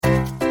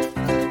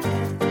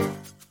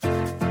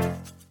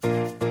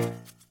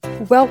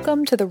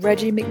Welcome to the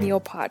Reggie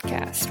McNeal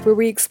podcast, where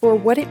we explore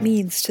what it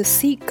means to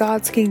seek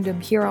God's kingdom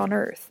here on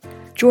earth.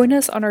 Join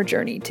us on our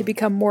journey to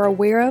become more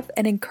aware of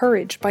and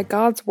encouraged by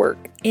God's work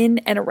in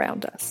and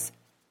around us.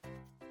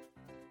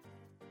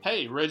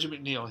 Hey, Reggie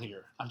McNeal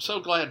here. I'm so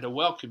glad to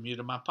welcome you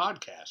to my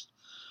podcast.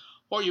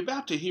 What you're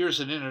about to hear is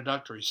an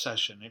introductory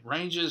session. It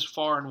ranges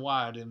far and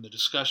wide in the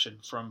discussion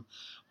from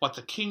what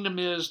the kingdom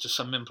is to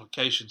some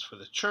implications for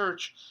the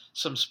church,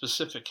 some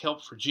specific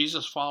help for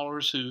Jesus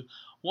followers who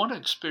want to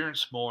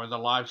experience more of the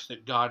life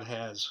that God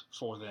has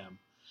for them.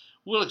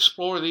 We'll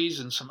explore these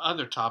and some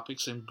other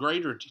topics in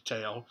greater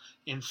detail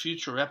in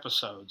future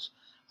episodes.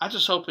 I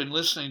just hope in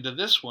listening to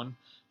this one,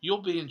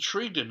 you'll be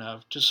intrigued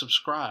enough to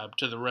subscribe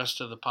to the rest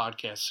of the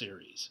podcast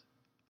series.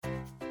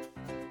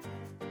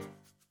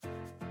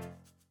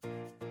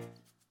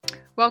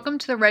 Welcome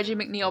to the Reggie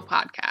McNeal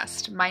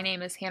podcast. My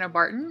name is Hannah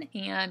Barton,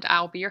 and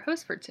I'll be your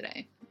host for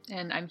today.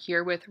 And I'm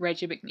here with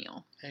Reggie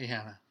McNeal. Hey,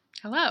 Hannah.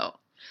 Hello.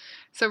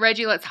 So,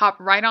 Reggie, let's hop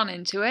right on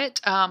into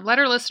it. Let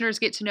our listeners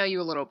get to know you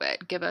a little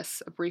bit. Give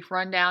us a brief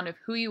rundown of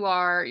who you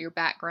are, your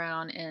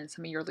background, and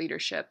some of your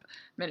leadership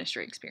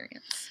ministry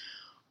experience.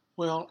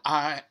 Well,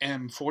 I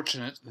am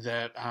fortunate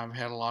that I've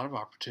had a lot of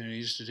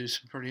opportunities to do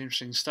some pretty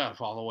interesting stuff,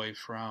 all the way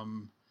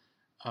from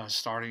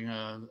starting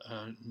a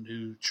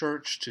new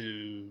church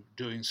to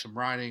doing some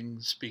writing,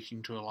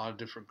 speaking to a lot of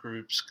different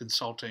groups,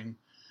 consulting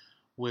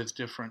with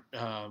different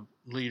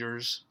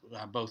leaders,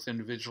 both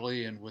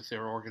individually and with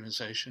their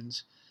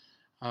organizations.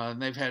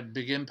 And they've had a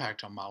big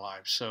impact on my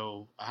life.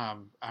 So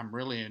I'm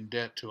really in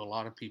debt to a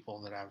lot of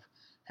people that I've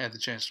had the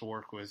chance to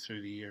work with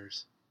through the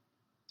years.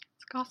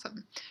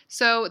 Awesome.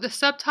 So the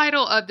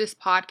subtitle of this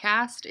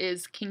podcast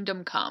is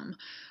Kingdom Come.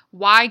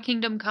 Why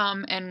Kingdom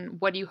Come,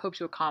 and what do you hope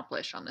to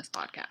accomplish on this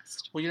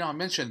podcast? Well, I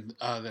mentioned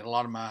that a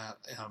lot of my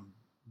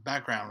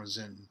background was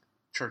in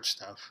church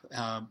stuff.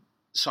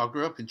 So I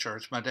grew up in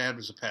church. My dad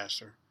was a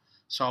pastor,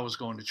 so I was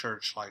going to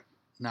church like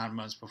 9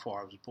 months before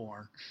I was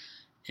born.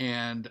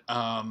 And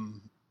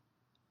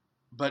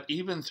but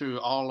even through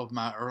all of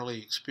my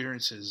early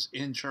experiences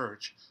in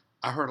church,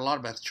 I heard a lot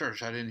about the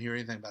church. I didn't hear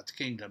anything about the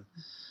kingdom.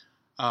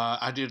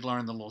 I did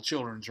learn the little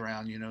children's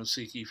round,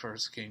 seek ye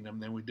first the kingdom.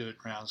 Then we do it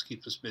rounds,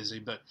 keep us busy.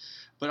 But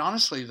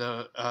honestly,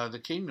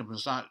 the kingdom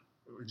was not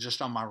just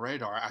on my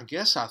radar. I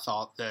guess I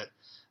thought that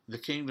the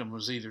kingdom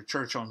was either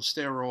church on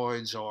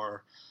steroids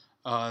or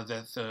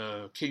that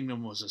the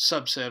kingdom was a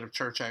subset of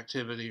church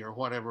activity or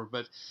whatever.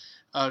 But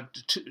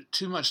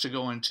too much to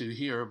go into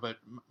here. But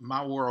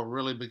my world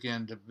really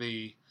began to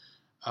be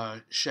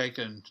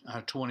shaken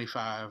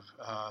 25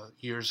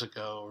 years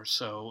ago or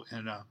so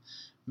in a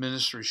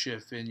ministry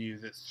shift venue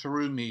that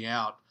threw me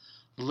out,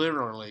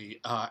 literally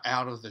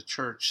out of the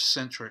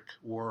church-centric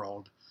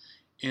world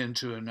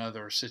into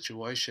another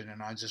situation.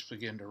 And I just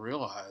began to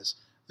realize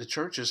the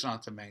church is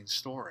not the main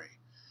story.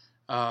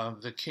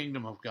 The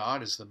kingdom of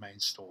God is the main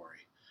story.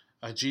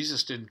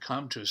 Jesus didn't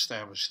come to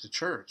establish the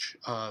church.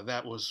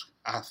 That was,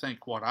 I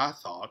think, what I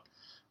thought,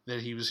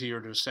 that he was here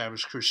to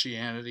establish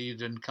Christianity. He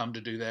didn't come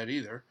to do that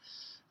either.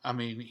 I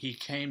mean, he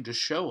came to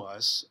show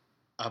us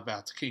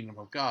about the kingdom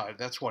of God.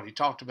 That's what he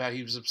talked about.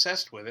 He was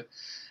obsessed with it.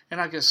 And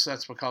I guess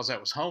that's because that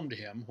was home to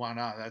him. Why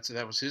not?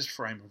 That was his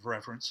frame of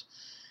reference.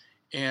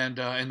 And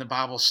the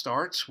Bible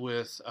starts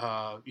with,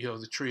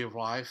 the tree of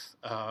life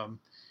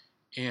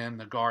in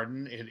the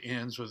garden. It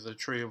ends with the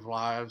tree of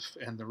life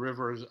and the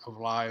rivers of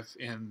life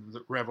in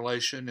the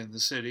Revelation in the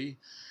city.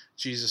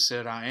 Jesus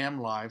said, I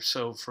am life.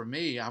 So for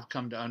me, I've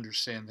come to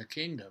understand the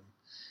kingdom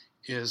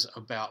is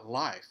about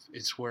life.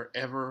 It's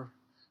wherever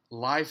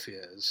life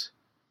is,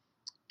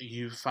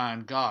 you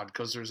find God,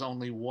 because there's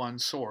only one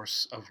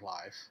source of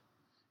life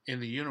in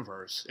the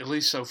universe, at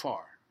least so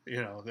far,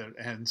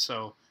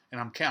 and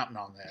I'm counting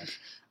on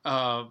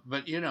that.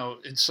 But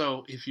and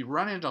so if you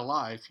run into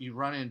life, you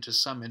run into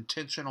some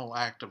intentional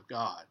act of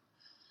God.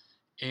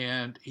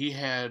 And he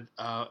had,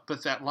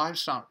 but that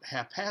life's not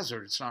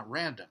haphazard, it's not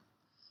random.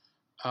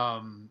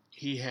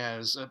 He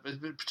has,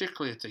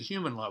 particularly at the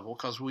human level,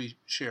 because we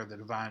share the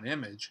divine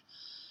image,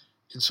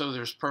 and so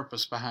there's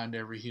purpose behind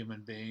every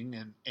human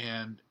being,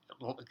 and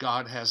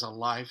God has a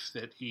life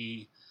that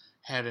he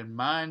had in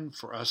mind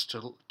for us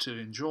to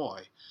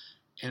enjoy.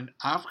 And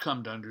I've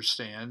come to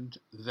understand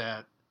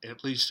that,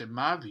 at least in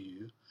my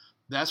view,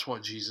 that's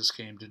what Jesus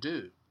came to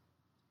do.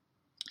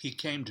 He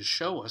came to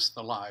show us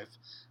the life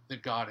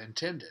that God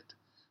intended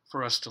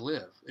for us to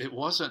live. It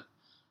wasn't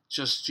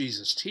just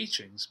Jesus'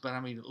 teachings, but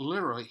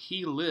literally,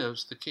 he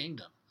lives the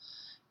kingdom.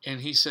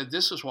 And he said,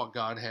 this is what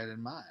God had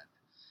in mind.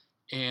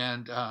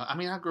 And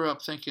I grew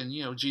up thinking,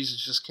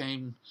 Jesus just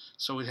came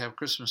so we'd have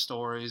Christmas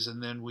stories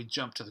and then we'd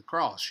jump to the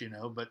cross,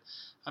 But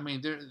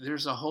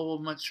there's a whole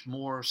much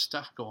more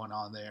stuff going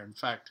on there. In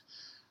fact,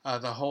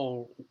 the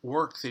whole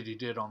work that he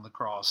did on the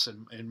cross,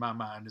 in my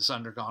mind, has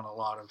undergone a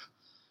lot of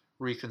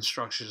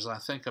reconstruction as I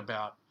think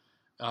about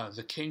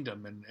the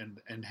kingdom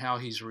and how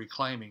he's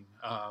reclaiming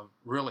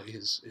really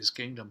his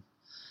kingdom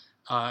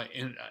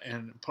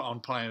on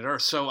planet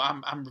Earth. So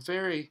I'm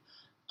very.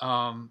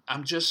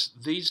 I'm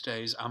just, these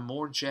days, I'm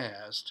more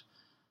jazzed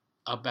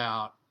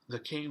about the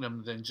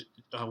kingdom, then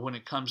when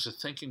it comes to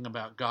thinking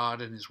about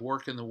God and his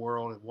work in the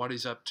world and what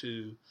he's up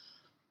to,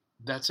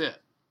 that's it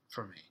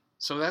for me.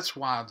 So that's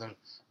why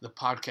the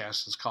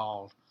podcast is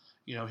called,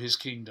 his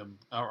kingdom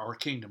or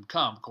kingdom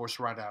come, of course,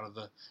 right out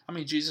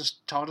of Jesus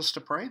taught us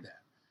to pray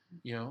that,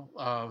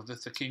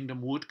 that the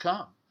kingdom would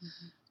come.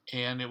 Mm-hmm.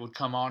 And it would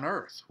come on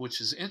earth,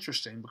 which is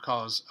interesting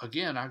because,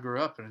 again, I grew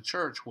up in a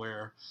church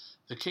where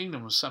the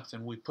kingdom was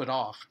something we put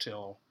off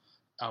till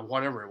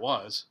whatever it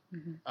was,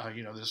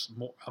 mm-hmm. This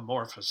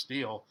amorphous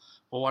deal.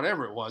 Well,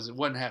 whatever it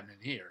wasn't happening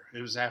here.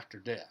 It was after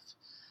death.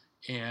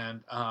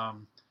 And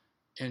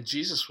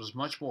Jesus was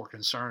much more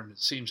concerned, it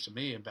seems to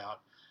me, about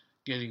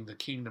getting the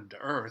kingdom to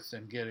earth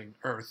than getting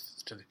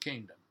earth to the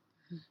kingdom.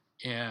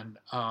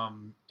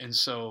 Mm-hmm. And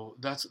so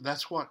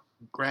that's what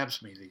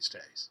grabs me these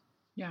days.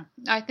 Yeah,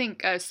 I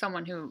think as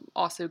someone who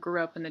also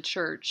grew up in the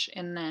church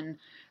and then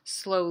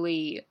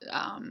slowly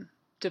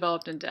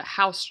developed into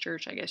house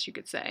church, I guess you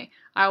could say,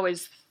 I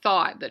always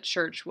thought that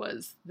church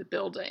was the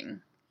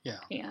building. Yeah.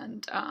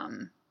 And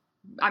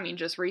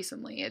just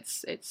recently,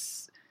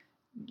 it's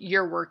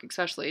your work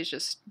especially has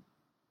just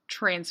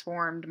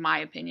transformed my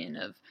opinion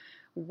of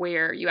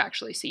where you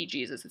actually see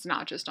Jesus. It's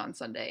not just on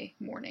Sunday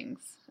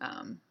mornings.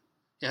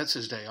 Yeah, it's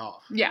his day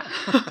off. Yeah,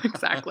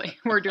 exactly.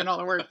 We're doing all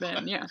the work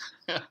then, yeah.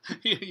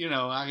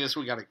 I guess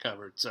we got it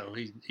covered, so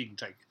he can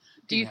take it.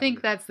 Do you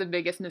think that's the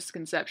biggest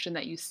misconception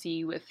that you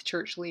see with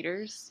church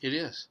leaders? It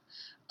is.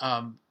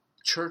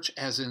 Church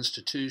as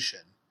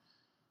institution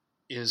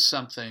is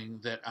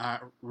something that I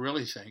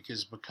really think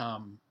has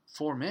become,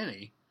 for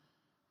many,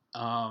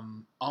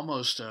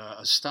 almost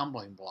a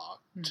stumbling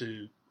block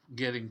to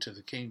getting to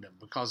the kingdom.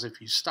 Because if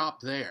you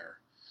stop there,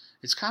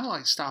 it's kind of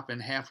like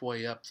stopping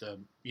halfway up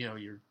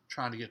you're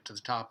trying to get to the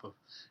top of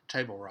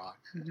Table Rock,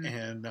 mm-hmm.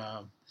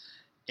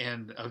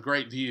 and a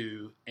great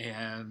view,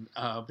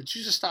 but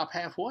you just stop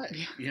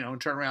halfway, and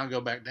turn around and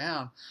go back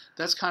down.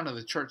 That's kind of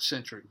the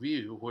church-centric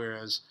view,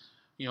 whereas,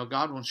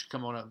 God wants you to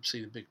come on up and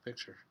see the big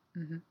picture.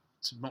 Mm-hmm.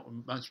 It's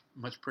much,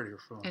 much prettier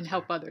for them. And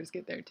help others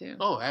get there, too.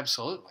 Oh,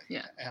 absolutely.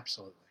 Yeah.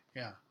 Absolutely.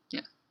 Yeah.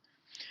 Yeah.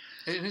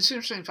 And it's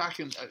interesting, if I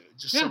can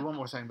just say one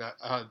more thing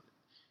about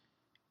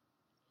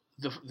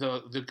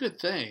the good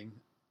thing,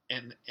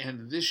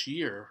 and this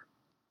year,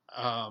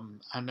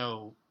 I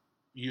know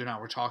you and I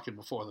were talking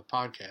before the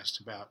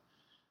podcast about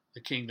the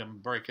kingdom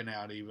breaking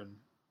out even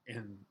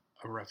in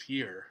a rough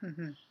year.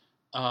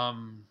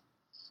 Mm-hmm.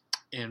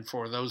 And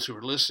for those who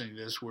are listening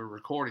to this, we're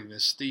recording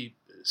this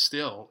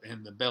still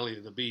in the belly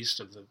of the beast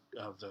of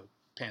the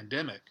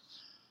pandemic.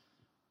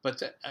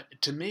 But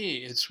to me,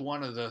 it's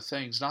one of the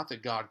things, not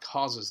that God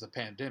causes the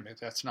pandemic,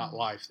 that's not mm-hmm.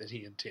 life that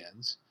he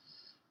intends,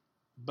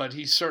 but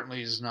he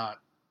certainly is not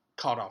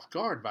caught off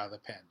guard by the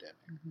pandemic.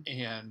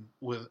 Mm-hmm. And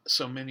with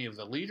so many of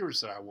the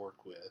leaders that I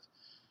work with,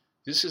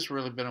 this has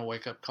really been a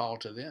wake-up call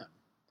to them.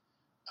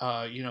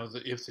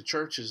 If the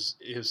church is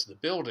the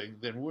building,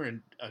 then we're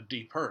in a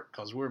deep hurt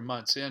because we're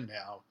months in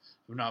now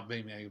of not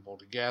being able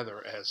to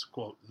gather as,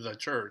 quote, the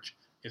church,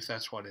 if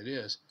that's what it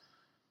is.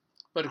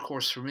 But, of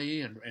course, for me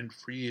and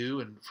for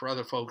you and for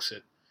other folks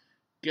that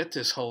get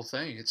this whole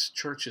thing, it's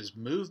church's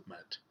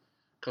movement,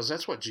 because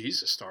that's what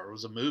Jesus started,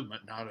 was a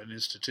movement, not an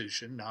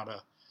institution,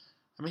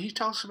 he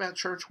talks about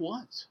church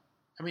once.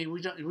 We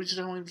just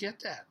don't even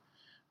get that.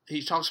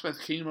 He talks about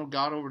the kingdom of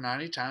God over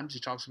 90 times. He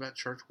talks about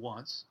church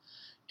once.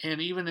 And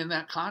even in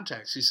that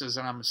context, he says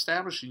that I'm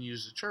establishing you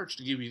as the church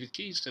to give you the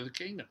keys to the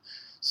kingdom.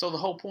 So the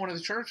whole point of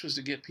the church was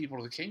to get people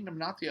to the kingdom,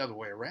 not the other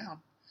way around.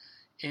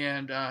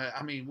 And,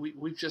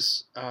 we've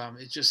just,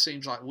 it just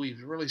seems like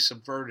we've really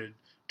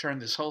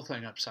turned this whole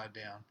thing upside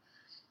down.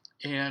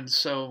 And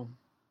so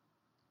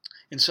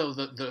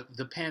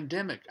the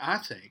pandemic, I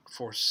think,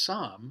 for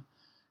some,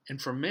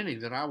 and for many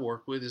that I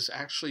work with, has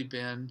actually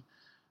been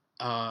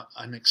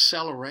an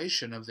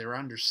acceleration of their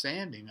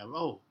understanding of,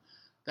 oh,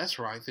 that's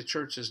right, the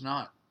church is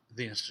not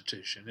the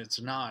institution.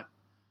 It's not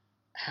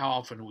how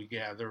often we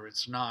gather.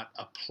 It's not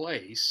a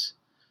place,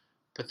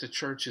 but the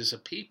church is a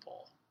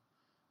people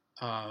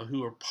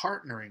who are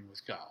partnering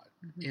with God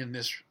mm-hmm. in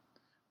this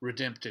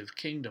redemptive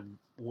kingdom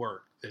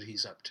work that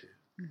he's up to.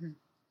 Mm-hmm.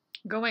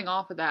 Going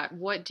off of that,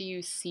 what do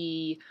you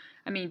see?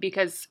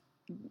 Because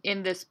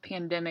in this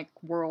pandemic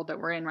world that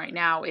we're in right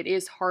now, it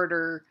is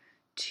harder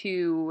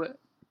to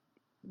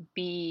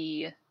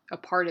be a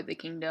part of the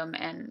kingdom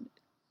and,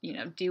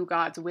 do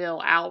God's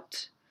will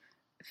out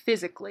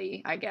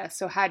physically, I guess.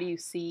 So how do you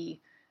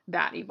see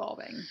that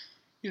evolving?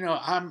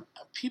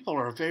 People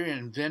are very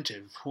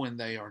inventive when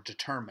they are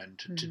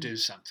determined mm-hmm. to do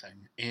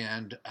something.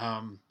 And,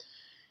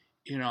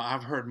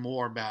 I've heard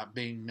more about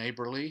being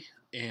neighborly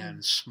and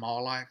mm-hmm.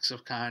 small acts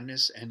of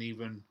kindness and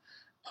even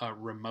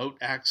remote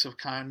acts of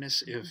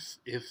kindness mm-hmm.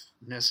 if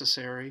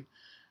necessary.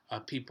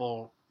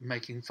 People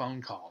making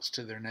phone calls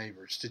to their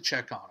neighbors to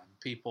check on them.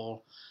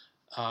 People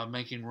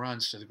making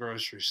runs to the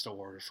grocery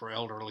store for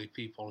elderly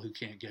people who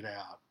can't get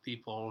out.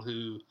 People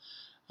who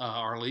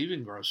are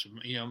leaving grocery,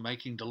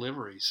 making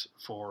deliveries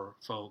for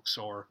folks,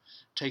 or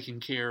taking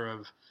care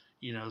of,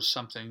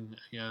 something,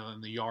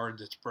 in the yard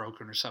that's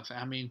broken or something.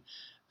 I mean,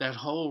 that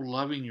whole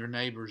loving your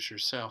neighbors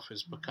yourself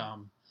has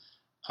become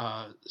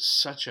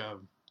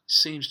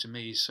seems to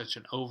me, such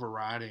an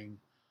overriding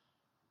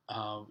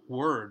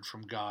word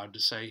from God to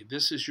say,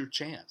 this is your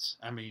chance.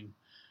 I mean,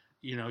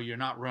 you're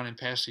not running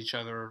past each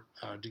other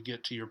to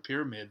get to your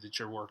pyramid that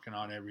you're working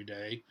on every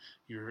day.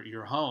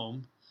 You're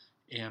home.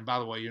 And by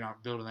the way, you're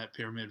not building that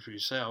pyramid for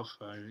yourself,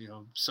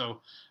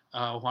 so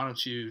why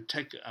don't you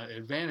take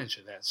advantage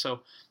of that?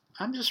 So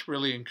I'm just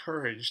really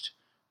encouraged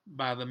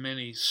by the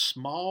many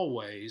small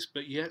ways,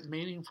 but yet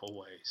meaningful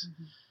ways.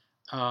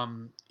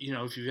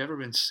 If you've ever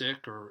been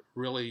sick or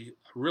really,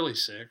 really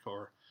sick,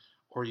 or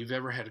you've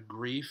ever had a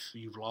grief,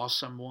 you've lost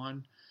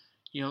someone,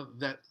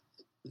 that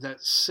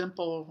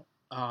simple,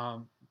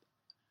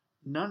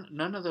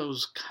 none of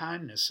those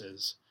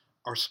kindnesses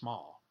are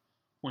small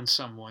when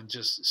someone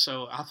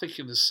so I think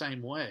in the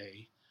same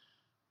way,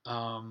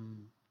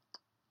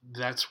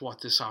 that's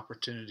what this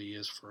opportunity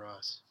is for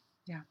us.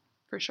 Yeah,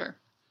 for sure.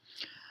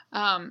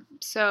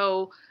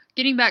 So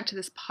getting back to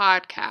this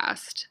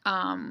podcast,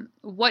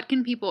 what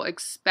can people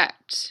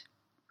expect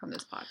from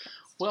this podcast?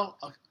 Well,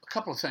 a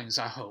couple of things,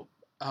 I hope.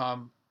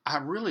 I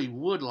really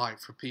would like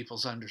for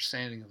people's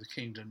understanding of the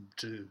kingdom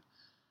to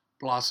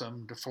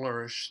blossom, to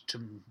flourish,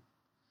 to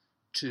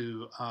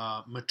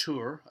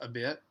mature a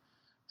bit,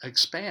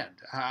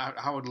 expand.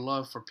 I would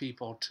love for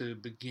people to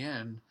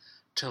begin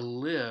to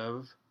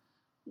live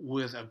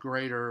with a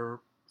greater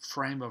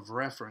frame of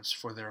reference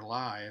for their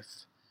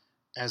life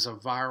as a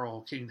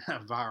viral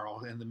kingdom,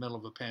 viral in the middle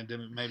of a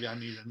pandemic. Maybe I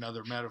need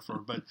another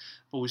metaphor, but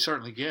we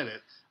certainly get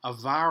it. A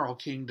viral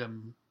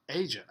kingdom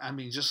agent. I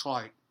mean, just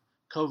like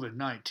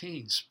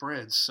COVID-19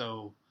 spreads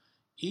so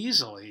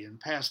easily and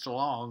passed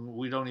along,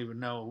 we don't even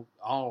know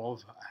all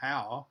of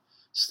how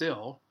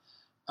still,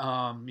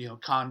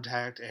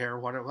 contact, air,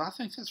 whatever. I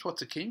think that's what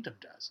the kingdom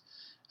does.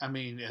 I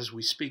mean, as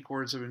we speak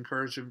words of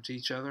encouragement to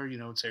each other,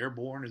 it's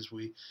airborne as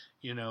we,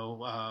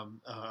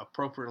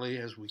 appropriately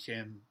as we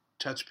can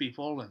touch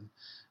people and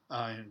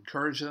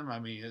encourage them. I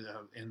mean,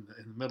 in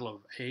the middle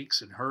of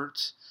aches and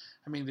hurts.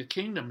 I mean, the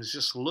kingdom is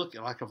just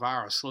looking like a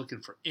virus, looking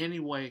for any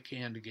way it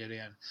can to get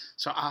in.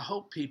 So I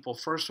hope people,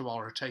 first of all,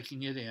 are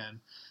taking it in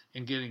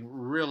and getting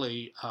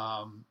really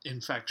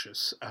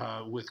infectious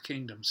with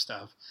kingdom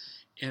stuff,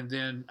 and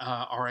then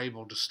are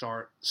able to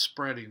start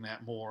spreading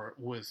that more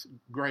with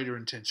greater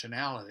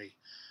intentionality.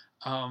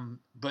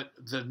 But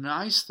the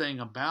nice thing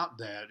about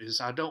that is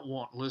I don't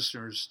want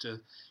listeners to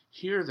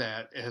hear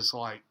that as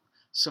like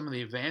some of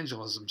the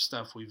evangelism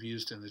stuff we've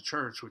used in the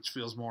church, which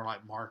feels more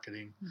like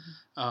marketing,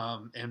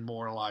 and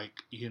more like,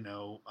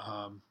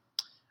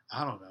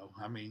 I don't know.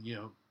 I mean,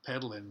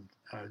 peddling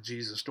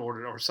Jesus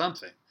ordered or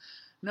something.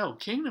 No,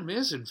 kingdom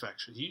is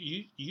infectious.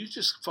 You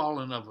just fall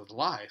in love with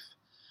life.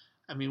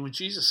 I mean, when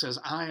Jesus says,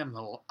 I am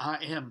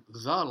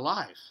the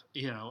life,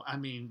 I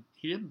mean,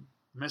 he didn't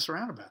mess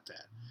around about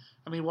that.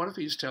 I mean, what if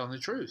he was telling the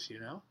truth,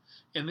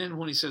 And then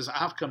when he says,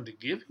 I've come to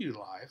give you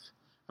life,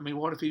 I mean,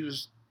 what if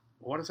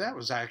that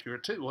was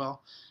accurate too?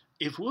 Well,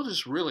 if we'll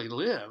just really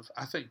live,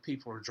 I think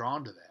people are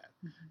drawn to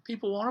that.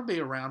 People want to be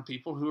around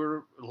people who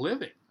are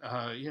living,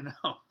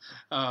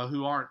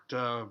 who aren't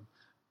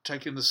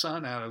taking the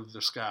sun out of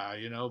the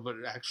sky, but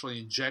actually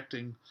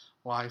injecting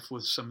life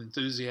with some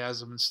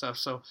enthusiasm and stuff.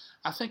 So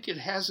I think it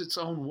has its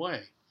own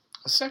way.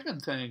 A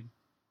second thing,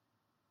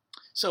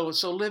 so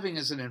living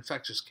as an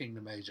infectious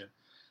kingdom agent.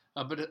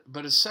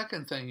 But a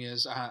second thing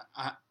is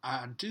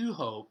I do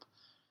hope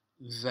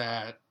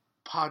that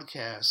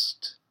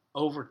podcast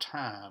over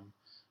time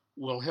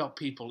will help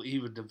people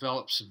even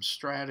develop some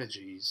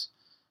strategies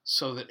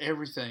so that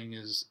everything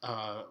is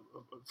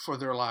for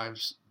their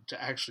lives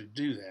to actually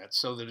do that,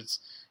 so that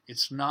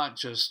it's not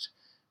just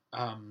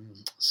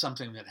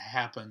something that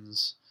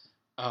happens,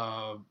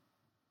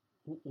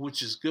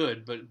 which is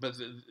good,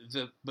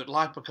 but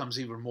life becomes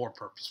even more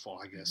purposeful,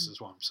 I guess, is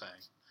what I'm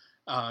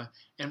saying.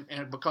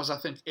 And because I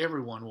think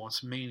everyone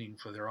wants meaning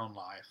for their own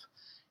life.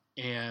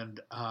 And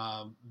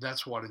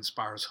that's what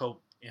inspires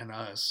hope in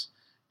us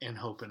and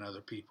hope in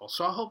other people.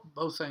 So I hope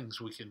both things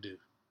we can do.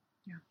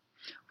 Yeah.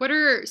 What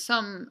are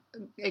some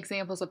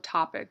examples of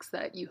topics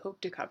that you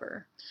hope to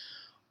cover?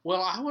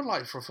 Well, I would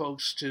like for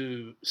folks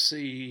to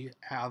see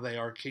how they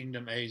are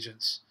kingdom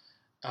agents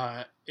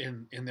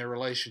in their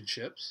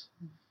relationships,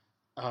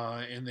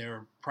 in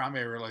their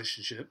primary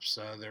relationships,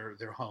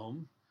 their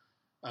home,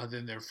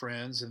 then their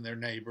friends and their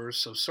neighbors.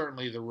 So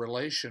certainly the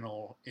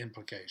relational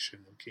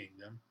implication of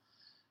kingdom.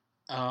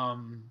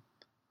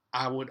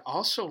 I would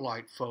also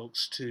like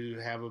folks to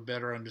have a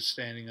better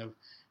understanding of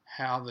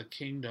how the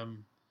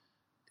kingdom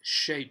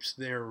shapes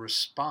their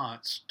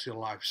response to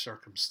life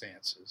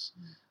circumstances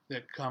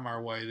that come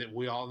our way,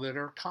 that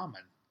are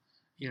common.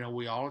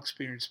 We all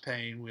experience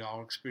pain, we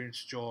all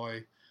experience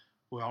joy,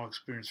 we all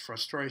experience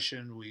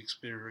frustration, we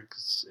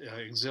experience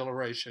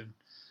exhilaration,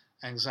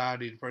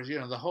 anxiety,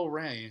 depression, the whole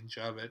range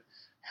of it.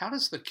 How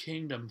does the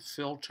kingdom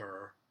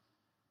filter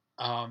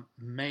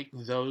make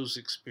those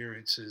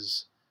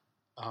experiences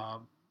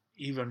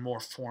even more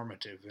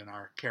formative in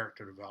our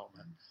character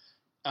development?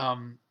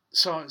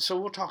 so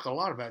we'll talk a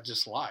lot about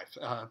just life.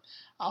 I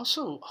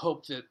also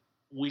hope that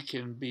we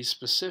can be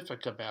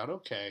specific about,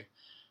 okay,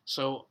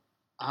 so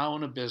I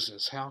own a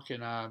business. How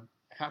can I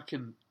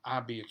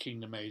be a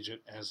kingdom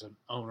agent as an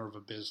owner of a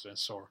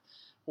business,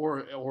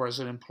 or as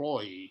an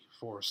employee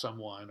for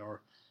someone,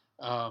 or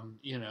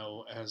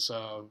as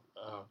a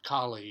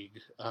colleague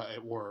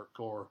at work,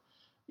 or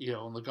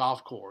on the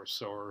golf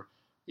course, or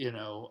in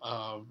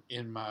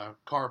my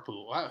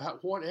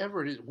carpool,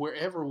 whatever it is,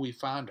 wherever we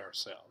find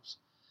ourselves.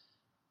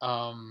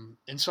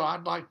 And so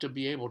I'd like to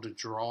be able to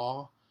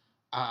draw.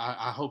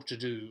 I hope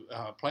to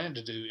plan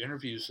to do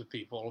interviews with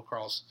people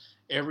across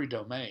every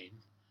domain,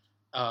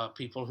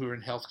 people who are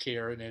in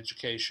healthcare and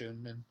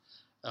education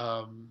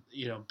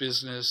and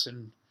business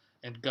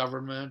and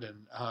government,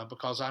 and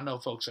because I know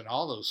folks in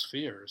all those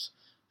spheres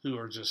who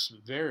are just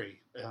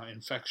very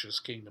infectious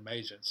kingdom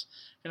agents,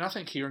 and I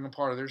think hearing a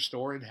part of their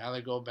story and how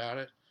they go about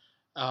it,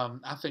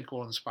 I think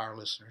will inspire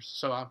listeners.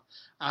 So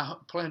I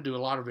plan to do a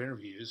lot of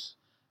interviews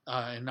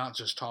and not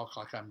just talk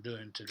like I'm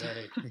doing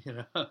today.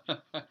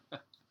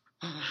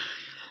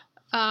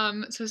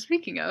 So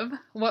speaking of,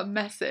 what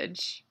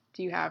message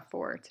do you have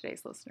for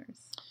today's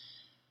listeners?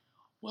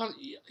 Well,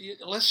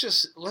 let's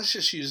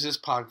just use this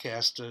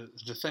podcast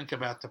to think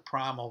about the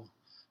primal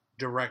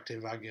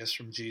directive, I guess,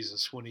 from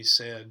Jesus when he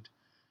said,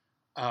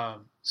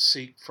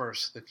 "Seek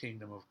first the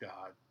kingdom of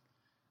God."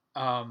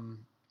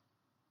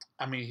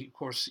 I mean, of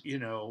course,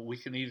 we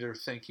can either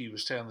think he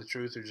was telling the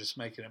truth or just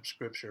making up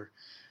scripture.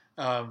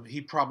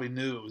 He probably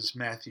knew it was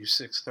Matthew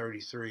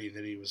 6:33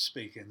 that he was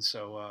speaking,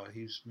 so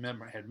he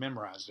had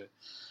memorized it.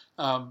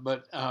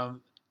 But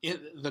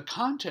the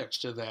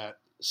context of that,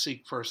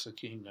 "Seek first the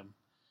kingdom,"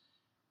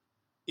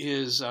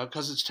 is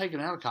because it's taken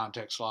out of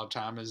context a lot of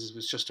time. Is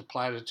it's just a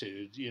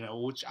platitude,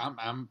 which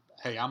I'm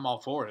all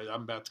for it.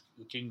 I'm about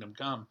the kingdom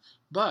come,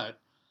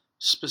 but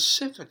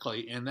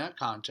specifically in that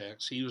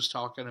context, he was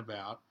talking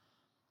about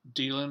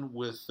dealing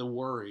with the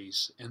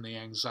worries and the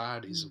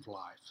anxieties of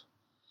life,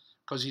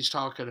 because he's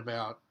talking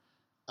about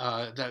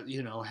that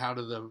how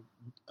do the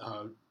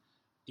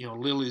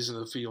lilies of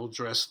the field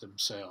dress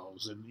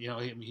themselves, and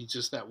he's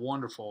just that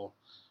wonderful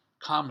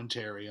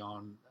commentary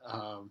on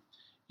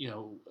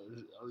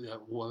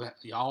well,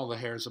 all the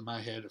hairs of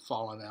my head have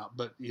fallen out,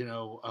 but you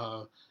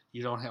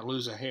don't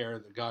lose a hair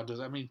that God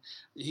does. I mean,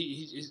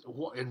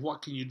 and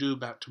what can you do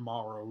about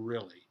tomorrow,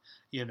 really?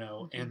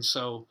 Mm-hmm. And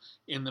so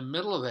in the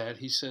middle of that,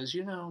 he says,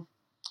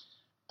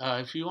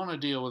 if you want to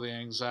deal with the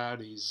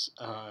anxieties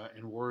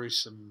and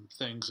worrisome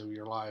things of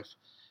your life,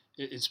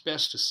 it's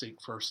best to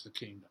seek first the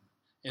kingdom,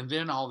 and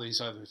then all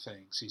these other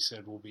things, he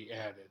said, will be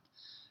added.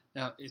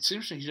 Now, it's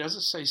interesting. He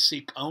doesn't say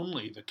seek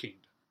only the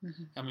kingdom.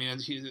 Mm-hmm. I mean,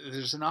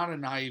 there's not a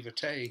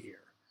naivete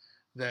here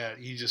that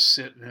you just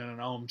sit in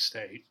an Om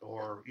state,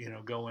 or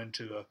go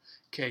into a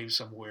cave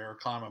somewhere, or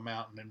climb a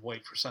mountain and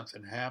wait for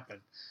something to happen.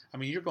 I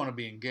mean, you're going to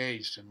be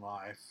engaged in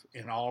life,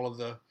 in all of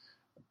the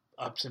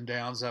ups and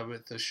downs of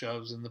it, the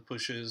shoves and the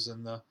pushes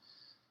and the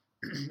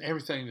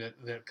everything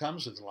that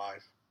comes with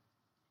life.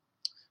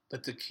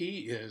 But the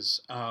key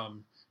is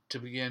to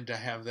begin to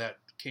have that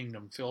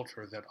kingdom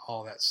filter that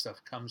all that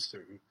stuff comes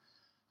through,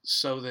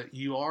 so that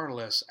you are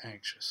less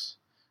anxious.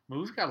 I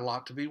mean, we've got a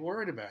lot to be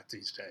worried about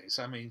these days.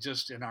 I mean,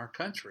 just in our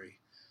country,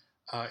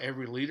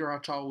 every leader I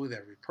talk with,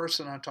 every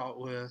person I talk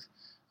with,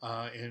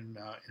 in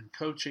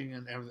coaching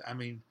and everything, I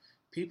mean,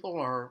 people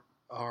are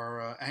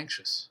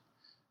anxious.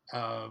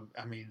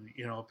 I mean,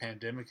 a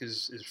pandemic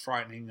is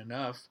frightening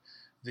enough.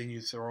 Then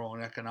you throw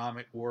on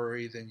economic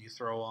worry. Then you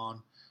throw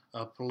on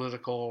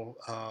political,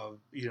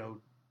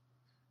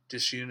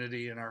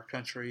 disunity in our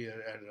country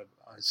at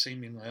a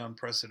seemingly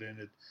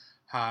unprecedented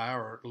high,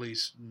 or at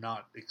least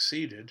not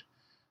exceeded,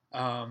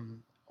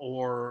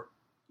 or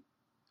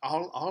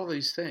all of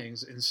these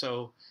things. And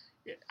so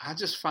I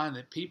just find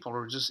that people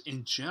are just,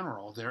 in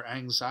general, their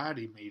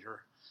anxiety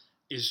meter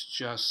is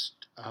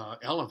just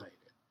elevated.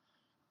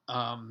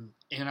 And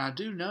I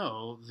do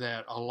know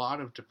that a lot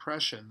of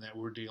depression that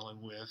we're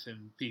dealing with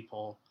in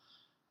people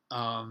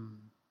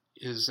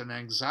is an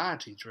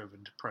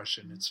anxiety-driven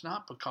depression. It's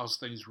not because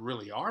things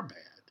really are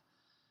bad.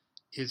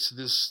 It's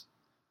this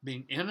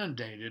being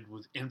inundated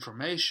with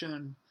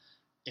information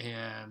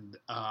and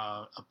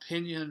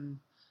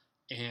opinion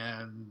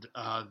and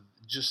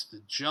just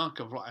the junk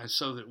of life,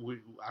 so that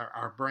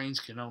our brains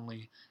can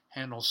only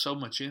handle so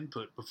much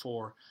input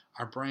before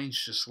our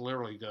brains just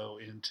literally go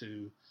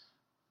into,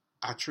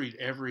 I treat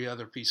every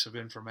other piece of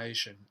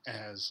information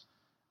as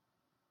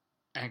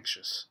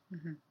anxious,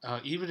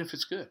 even if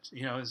it's good.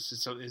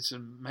 It's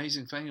an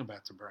amazing thing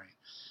about the brain.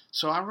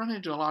 So I run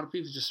into a lot of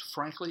people just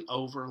frankly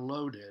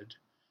overloaded,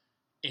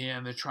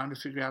 and they're trying to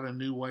figure out a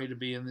new way to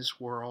be in this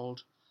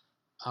world.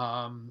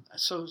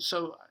 So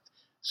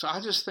I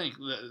just think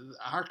that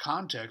our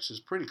context is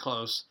pretty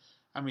close.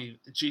 I mean,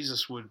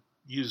 Jesus would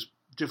use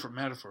different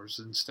metaphors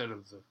instead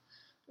of the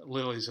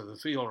lilies of the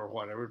field or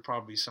whatever. It'd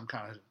probably be some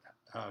kind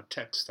of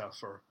tech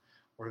stuff or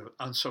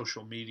on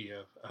social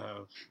media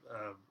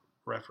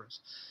reference.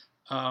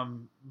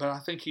 But I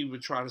think he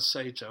would try to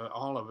say to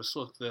all of us,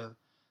 look, the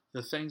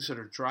the things that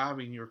are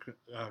driving your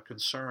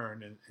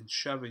concern and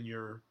shoving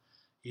your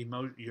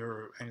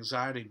your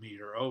anxiety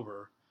meter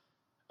over,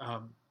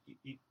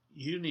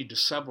 you need to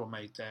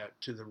sublimate that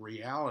to the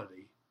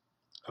reality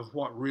of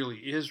what really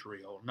is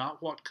real,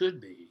 not what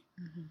could be.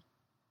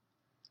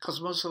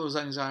 Because most of those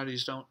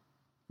anxieties don't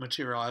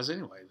materialize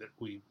anyway, that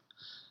we,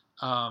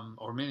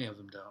 or many of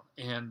them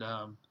don't.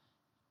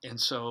 And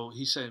so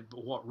he said,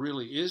 but what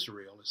really is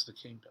real is the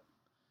kingdom.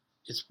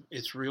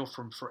 It's real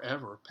from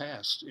forever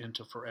past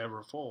into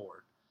forever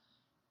forward.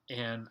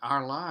 And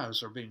our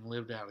lives are being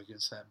lived out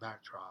against that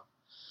backdrop.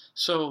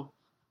 So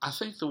I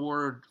think the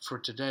word for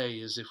today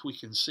is if we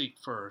can seek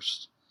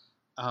first,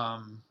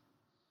 and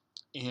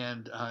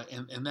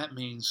that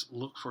means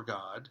look for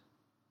God.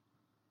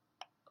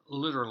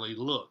 Literally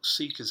look.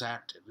 Seek is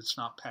active. It's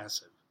not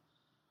passive.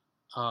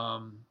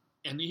 And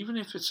even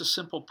if it's a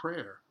simple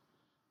prayer,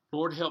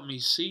 Lord, help me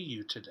see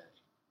you today.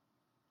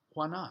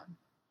 Why not?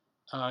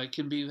 It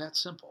can be that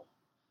simple.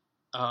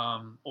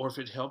 Or if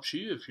it helps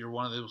you, if you're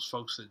one of those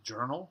folks that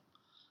journal,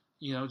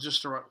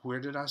 just to write, where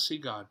did I see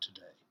God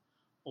today?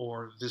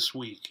 Or this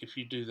week, if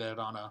you do that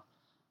on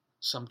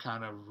some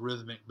kind of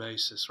rhythmic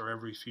basis, or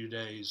every few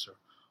days,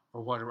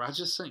 or whatever. I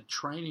just think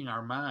training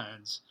our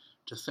minds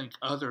to think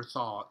other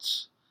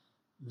thoughts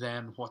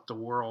than what the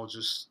world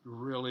just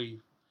really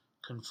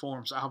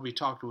conforms. I'll be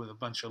talking with a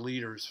bunch of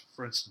leaders,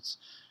 for instance,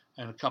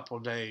 in a couple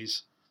of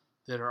days,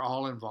 that are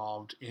all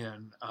involved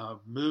in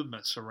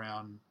movements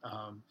around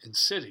in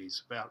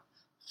cities, about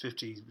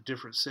 50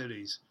 different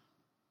cities.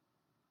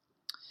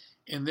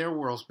 And their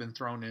world's been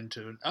thrown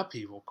into an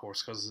upheaval, of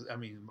course, because, a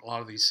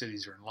lot of these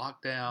cities are in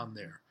lockdown.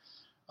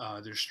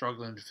 They're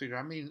struggling to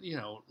figure.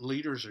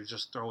 Leaders are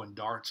just throwing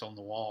darts on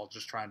the wall,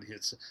 just trying to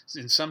hit.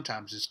 And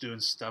sometimes just doing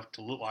stuff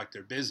to look like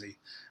they're busy,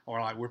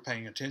 or like we're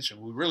paying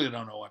attention. We really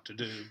don't know what to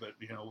do, but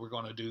we're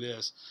going to do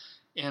this.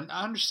 And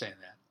I understand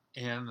that.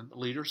 And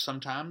leaders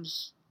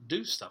sometimes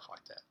do stuff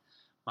like that.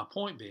 My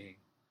point being,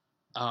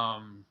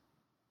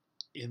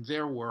 in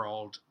their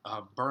world,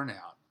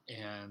 burnout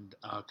and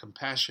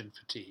compassion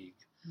fatigue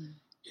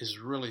is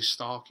really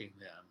stalking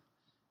them.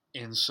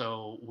 And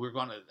so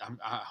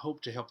I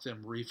hope to help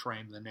them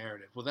reframe the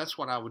narrative. Well, that's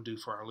what I would do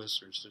for our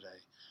listeners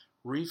today.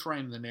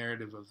 Reframe the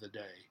narrative of the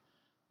day.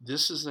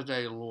 This is the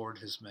day the Lord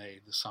has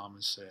made, the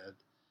psalmist said.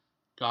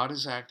 God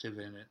is active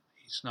in it.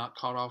 He's not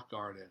caught off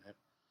guard in it.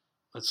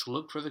 Let's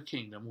look for the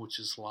kingdom, which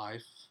is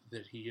life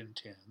that he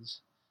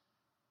intends,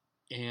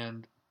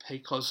 and pay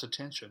close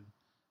attention,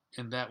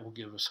 and that will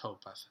give us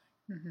hope, I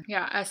think.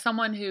 Yeah, as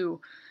someone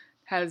who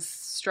has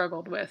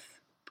struggled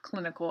with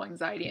clinical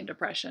anxiety and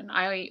depression,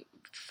 I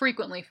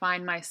frequently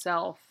find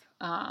myself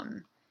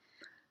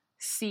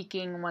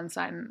seeking once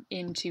I'm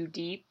in too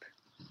deep,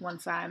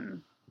 once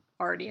I'm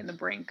already in the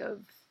brink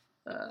of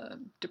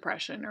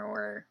depression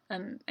or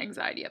an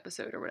anxiety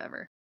episode or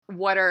whatever.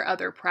 What are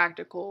other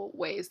practical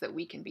ways that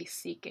we can be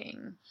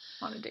seeking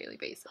on a daily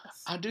basis?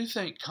 I do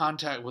think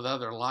contact with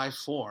other life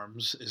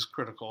forms is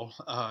critical.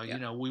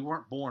 We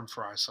weren't born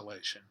for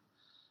isolation.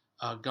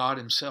 God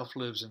himself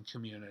lives in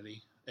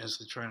community as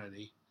the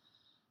Trinity,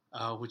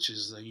 which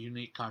is the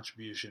unique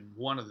contribution,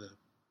 one of the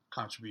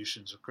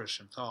contributions of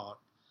Christian thought.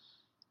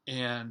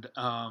 And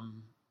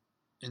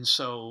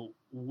so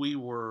we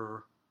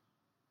were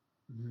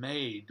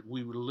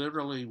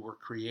literally were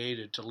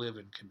created to live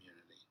in community.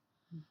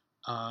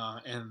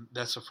 And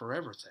that's a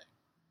forever thing.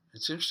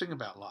 It's interesting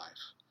about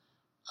life.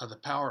 The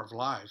power of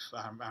life.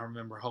 I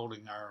remember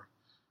holding our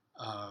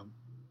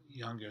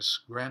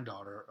youngest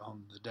granddaughter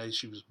on the day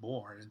she was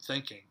born and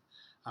thinking,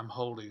 I'm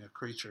holding a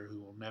creature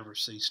who will never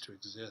cease to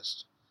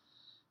exist.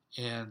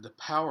 And the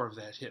power of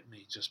that hit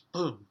me just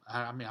boom.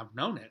 I've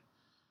known it,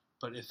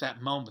 but at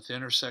that moment, the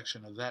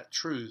intersection of that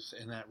truth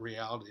and that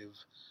reality of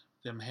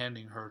them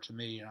handing her to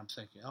me, and I'm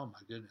thinking, oh my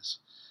goodness,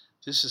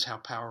 this is how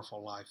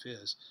powerful life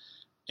is.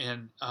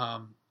 And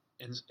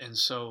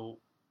so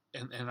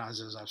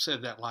as I've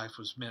said, that life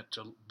was meant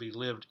to be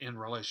lived in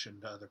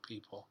relation to other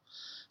people.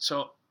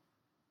 So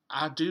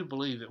I do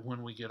believe that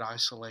when we get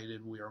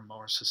isolated, we are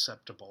more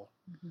susceptible.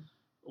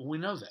 We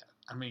know that.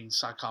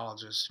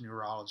 Psychologists,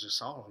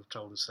 neurologists, all have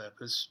told us that,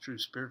 but it's true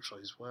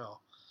spiritually as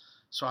well.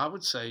 So I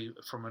would say,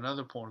 from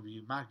another point of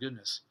view, my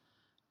goodness,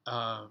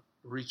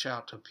 reach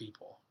out to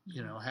people,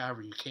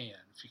 however you can.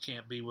 If you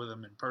can't be with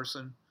them in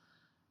person,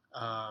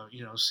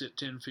 sit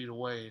 10 feet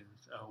away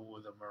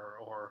with them,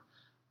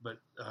 but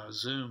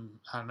Zoom.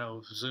 I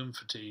know Zoom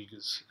fatigue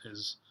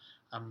is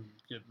I'm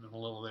getting a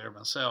little there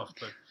myself,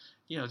 but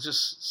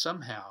just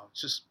somehow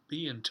just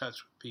be in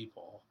touch with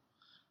people.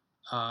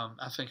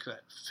 I think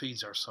that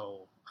feeds our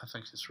soul. I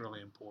think it's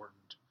really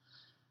important.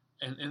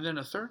 And then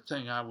a third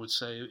thing I would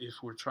say,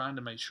 if we're trying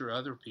to make sure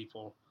other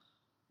people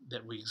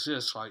that we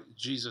exist, like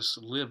Jesus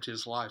lived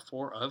his life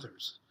for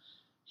others.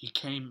 He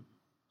came,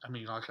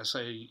 like I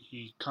say,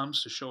 he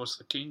comes to show us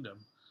the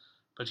kingdom,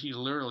 but he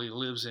literally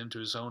lives into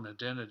his own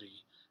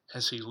identity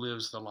as he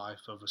lives the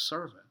life of a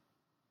servant.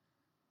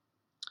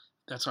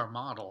 That's our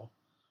model.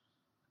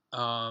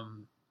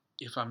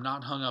 If I'm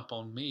not hung up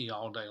on me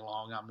all day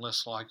long, I'm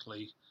less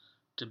likely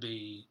to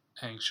be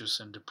anxious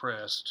and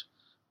depressed.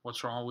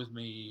 What's wrong with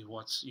me?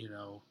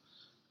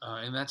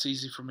 And that's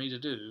easy for me to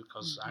do,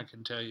 because I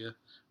can tell you,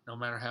 no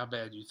matter how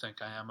bad you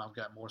think I am, I've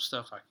got more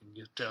stuff I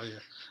can tell you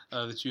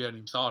that you hadn't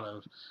even thought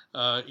of.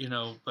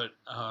 But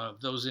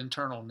those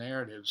internal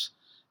narratives,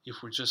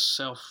 if we're just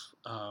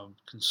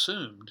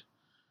self-consumed,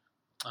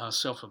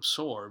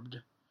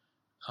 self-absorbed,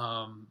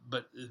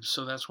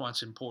 so that's why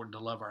it's important to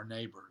love our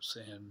neighbors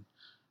and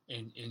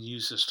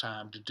use this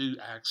time to do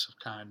acts of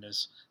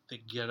kindness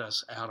that get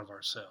us out of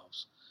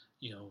ourselves.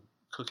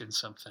 Cooking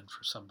something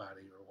for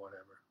somebody or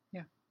whatever.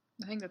 Yeah,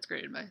 I think that's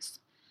great advice.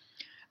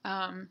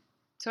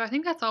 So I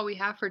think that's all we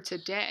have for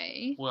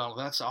today. Well,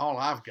 that's all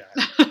I've got.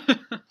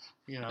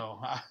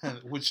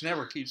 Which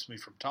never keeps me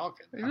from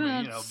talking.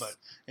 But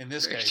in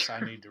this case, I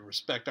need to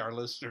respect our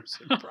listeners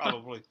and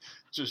probably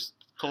just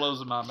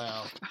closing my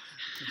mouth.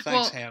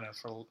 Thanks, Hannah,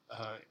 for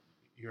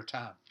your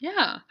time.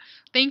 Yeah.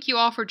 Thank you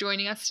all for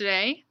joining us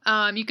today.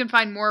 You can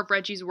find more of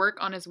Reggie's work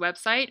on his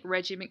website,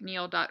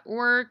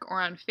 reggiemcneal.org,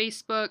 or on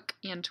Facebook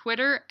and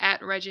Twitter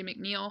 @Reggie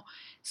McNeal.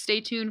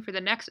 Stay tuned for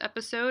the next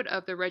episode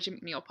of the Reggie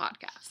McNeal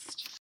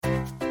podcast.